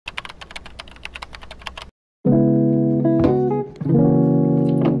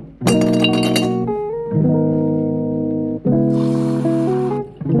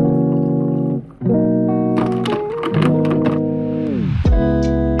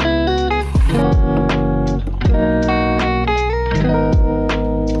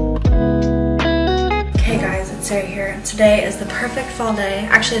Today is the perfect fall day.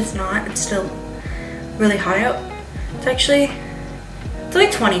 Actually, it's not. It's still really hot out. It's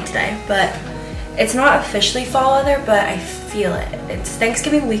like 20 today, but it's not officially fall weather, but I feel it. It's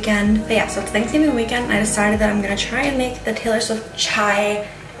Thanksgiving weekend. But yeah, so it's Thanksgiving weekend. I decided that I'm gonna try and make the Taylor Swift chai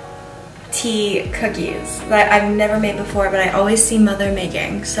tea cookies that I've never made before, but I always see Mother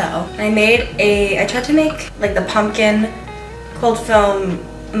making. So I tried to make like the pumpkin cold foam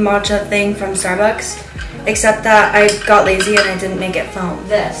matcha thing from Starbucks, except that I got lazy and I didn't make it foam.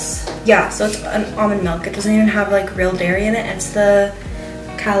 Yeah, so it's an almond milk. It doesn't even have like real dairy in it. It's the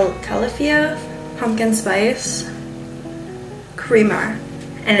Califia pumpkin spice creamer,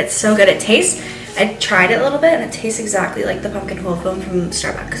 and it's so good. I tried it a little bit and it tastes exactly like the pumpkin cold foam from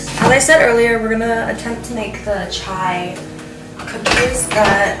Starbucks. As I said earlier, we're gonna attempt to make the chai cookies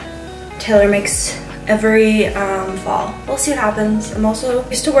that Taylor makes every fall. We'll see what happens. I'm also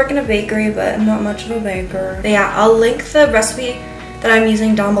used to work in a bakery, but I'm not much of a baker. But yeah, I'll link the recipe that I'm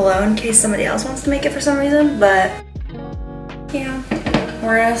using down below in case somebody else wants to make it for some reason, but yeah,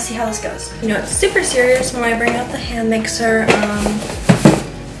 we're gonna see how this goes. You know, it's super serious when I bring out the hand mixer.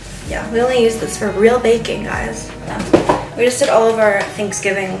 Yeah, we only use this for real baking, guys. Yeah. We just did all of our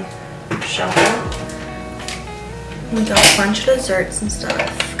Thanksgiving shopping. We got a bunch of desserts and stuff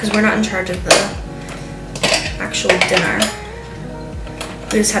because we're not in charge of the actual dinner.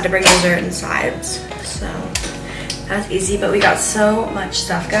 We just had to bring dessert and sides, so that was easy, but we got so much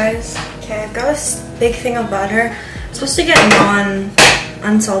stuff, guys. Okay, I've got a big thing of butter. It's supposed to get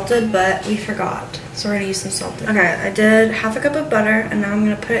unsalted, but we forgot, so we're gonna use some salted. Okay, I did half a cup of butter, and now I'm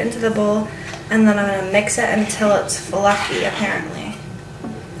gonna put it into the bowl, and then I'm gonna mix it until it's fluffy, apparently.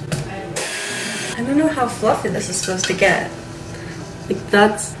 I don't know how fluffy this is supposed to get. Is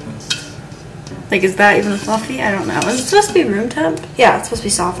that even fluffy? I don't know. Is it supposed to be room temp? Yeah, it's supposed to be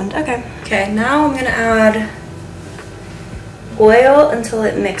softened. Okay. Okay, now I'm gonna add oil until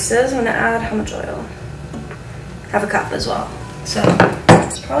it mixes. I'm gonna add, how much oil? Half a cup as well. So,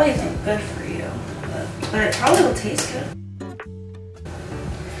 it's probably isn't good for you, but it probably will taste good.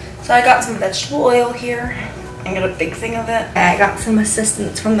 So I got some vegetable oil here. I got a big thing of it. I got some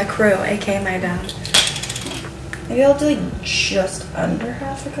assistance from the crew, aka my dad. Maybe I'll do like just under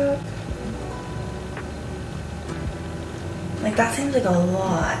half a cup. Like, that seems like a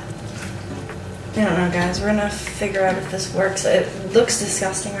lot. I don't know, guys. We're gonna figure out if this works. It looks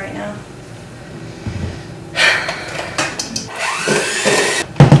disgusting right now.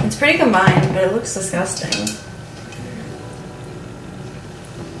 It's pretty combined, but it looks disgusting.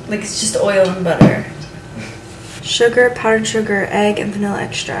 Like, it's just oil and butter. Sugar, powdered sugar, egg, and vanilla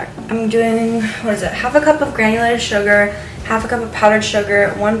extract. I'm doing, what is it? Half a cup of granulated sugar, half a cup of powdered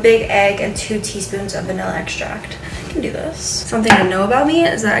sugar, 1 big egg, and 2 teaspoons of vanilla extract. I can do this. Something to know about me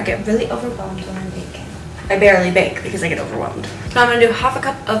is that I get really overwhelmed when I'm baking. I barely bake because I get overwhelmed. So I'm gonna do half a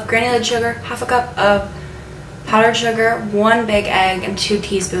cup of granulated sugar, half a cup of powdered sugar, 1 big egg, and 2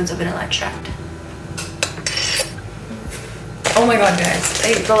 teaspoons of vanilla extract. Oh my god, guys.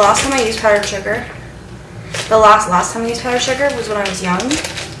 The last time I used powdered sugar, the last time I used powdered sugar was when I was young.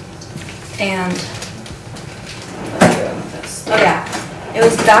 And what am I doing with this? Oh yeah. It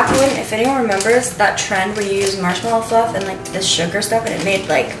was back when, if anyone remembers, that trend where you use marshmallow fluff and like this sugar stuff, and it made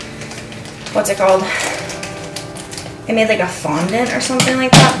like, what's it called? It made like a fondant or something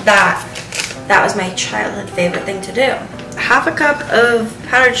like that. That was my childhood favorite thing to do. Half a cup of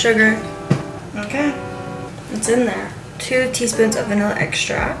powdered sugar. Okay, it's in there. 2 teaspoons of vanilla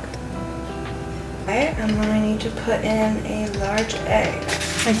extract. Okay, and then I need to put in a large egg.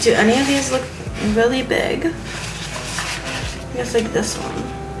 Like, do any of these look really big? I guess like this one.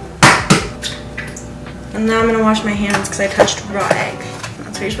 And now I'm gonna wash my hands because I touched raw egg.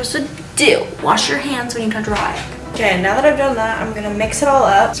 That's what you're supposed to do. Wash your hands when you touch raw egg. Okay, now that I've done that, I'm gonna mix it all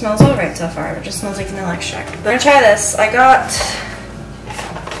up. It smells all right so far. It just smells like vanilla extract. But I'm gonna try this.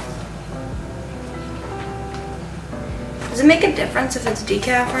 Does it make a difference if it's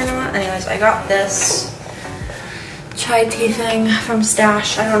decaf or not? Anyways, I got this chai tea thing from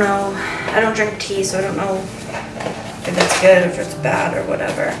Stash. I don't know. I don't drink tea, so I don't know if it's good, if it's bad, or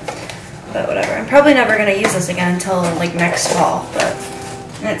whatever. But whatever. I'm probably never gonna use this again until like next fall.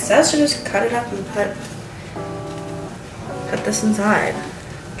 And it says to just cut it up and put this inside.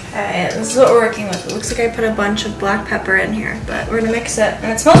 Okay, this is what we're working with. It looks like I put a bunch of black pepper in here, but we're gonna mix it.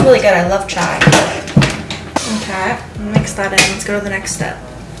 And it smells really good. I love chai. Okay, mix that in. Let's go to the next step.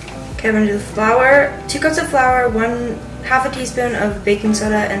 Okay, I'm gonna do the flour. 2 cups of flour, half a teaspoon of baking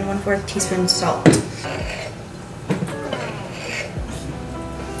soda, and 1/4 teaspoon salt.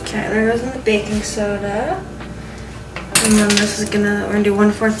 Okay, there goes in the baking soda. And then this is we're gonna do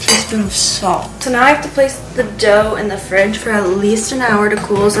 1/4 teaspoon of salt. So now I have to place the dough in the fridge for at least an hour to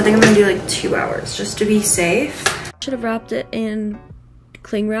cool. So I think I'm gonna do like 2 hours just to be safe. Should have wrapped it in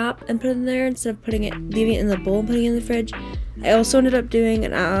cling wrap and put it in there instead of leaving it in the bowl and putting it in the fridge. I also ended up doing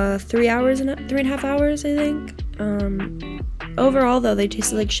 3.5 hours, I think. Overall though, they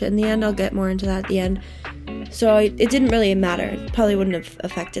tasted like shit in the end. I'll get more into that at the end. So it didn't really matter. It probably wouldn't have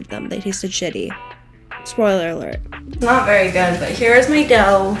affected them. They tasted shitty. Spoiler alert. Not very good, but here is my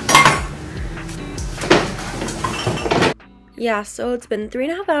dough. Yeah, so it's been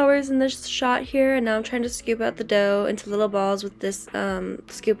 3.5 hours in this shot here, and now I'm trying to scoop out the dough into little balls with this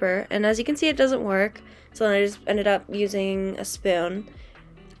scooper. And as you can see, it doesn't work. So then I just ended up using a spoon.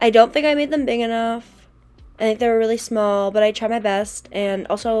 I don't think I made them big enough. I think they were really small, but I tried my best. And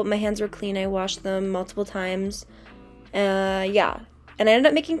also, my hands were clean. I washed them multiple times. Yeah. And I ended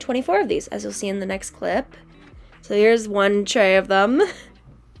up making 24 of these, as you'll see in the next clip. So here's one tray of them.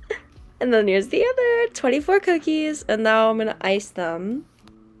 And then here's the other 24 cookies. And now I'm going to ice them.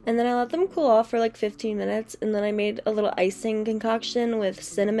 And then I let them cool off for like 15 minutes. And then I made a little icing concoction with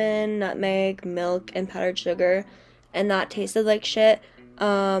cinnamon, nutmeg, milk, and powdered sugar. And that tasted like shit.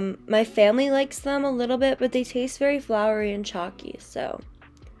 My family likes them a little bit, but they taste very floury and chalky. So,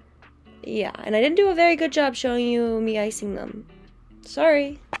 yeah. And I didn't do a very good job showing you me icing them.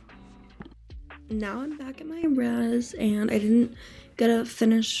 Sorry. Now I'm back at my res, and I didn't get a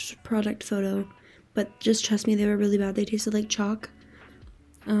finished product photo, but just trust me, they were really bad. They tasted like chalk.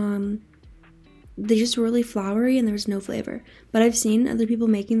 They just were really floury and there was no flavor. But I've seen other people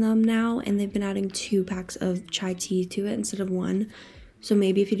making them now, and they've been adding 2 packs of chai tea to it instead of 1. So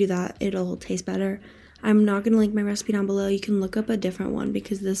maybe if you do that, it'll taste better. I'm not gonna link my recipe down below. You can look up a different one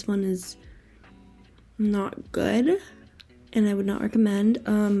because this one is not good. And I would not recommend.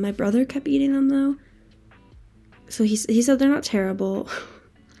 My brother kept eating them though. So he said they're not terrible.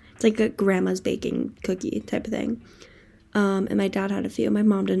 It's like a grandma's baking cookie type of thing. And my dad had a few. My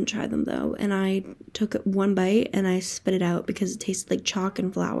mom didn't try them though. And I took 1 bite and I spit it out because it tasted like chalk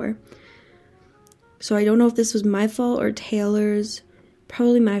and flour. So I don't know if this was my fault or Taylor's.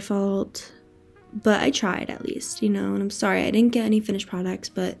 Probably my fault. But I tried at least, you know. And I'm sorry I didn't get any finished products,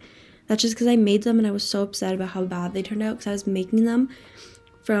 but that's just because I made them and I was so upset about how bad they turned out because I was making them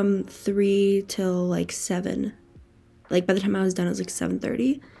from 3 till like 7. Like by the time I was done, it was like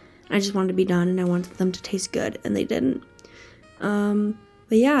 7:30. I just wanted to be done and I wanted them to taste good, and they didn't.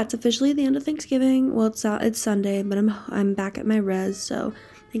 But yeah, it's officially the end of Thanksgiving. Well, it's Sunday, but I'm back at my res, so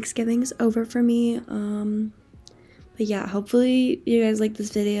Thanksgiving's over for me. But yeah, hopefully you guys liked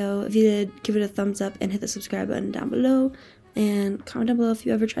this video. If you did, give it a thumbs up and hit the subscribe button down below. And comment down below if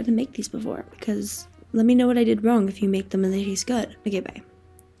you ever tried to make these before, because let me know what I did wrong if you make them and they taste good. Okay, bye.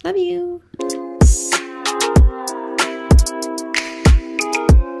 Love you.